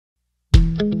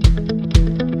We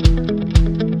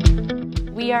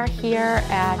are here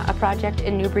at a project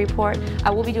in Newburyport.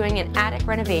 We'll be doing an attic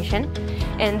renovation,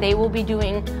 and they will be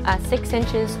doing 6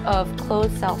 inches of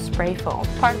closed cell spray foam.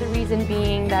 Part of the reason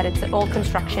being that it's an old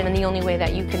construction, and the only way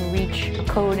that you can reach a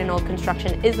code in old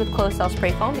construction is with closed cell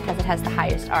spray foam because it has the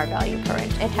highest R value per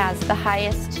inch. It has the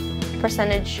highest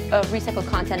percentage of recycled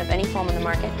content of any foam on the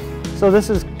market. So this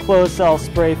is closed cell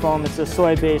spray foam. It's a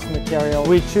soy-based material.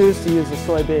 We choose to use a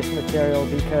soy-based material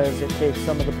because it takes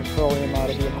some of the petroleum out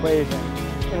of the equation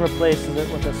and replaces it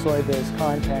with a soy-based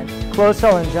content. Closed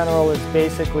cell in general is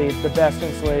basically the best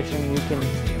insulation you can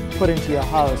put into your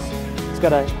house. It's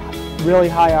got a really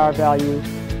high R value.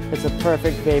 It's a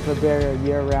perfect vapor barrier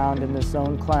year-round in the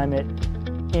zone climate,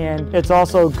 and it's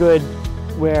also good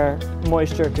where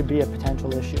moisture could be a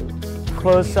potential issue.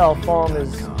 Closed cell foam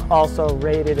is also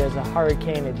rated as a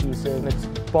hurricane adhesive. Its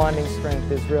bonding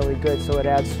strength is really good, so it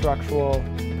adds structural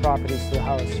properties to the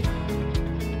house.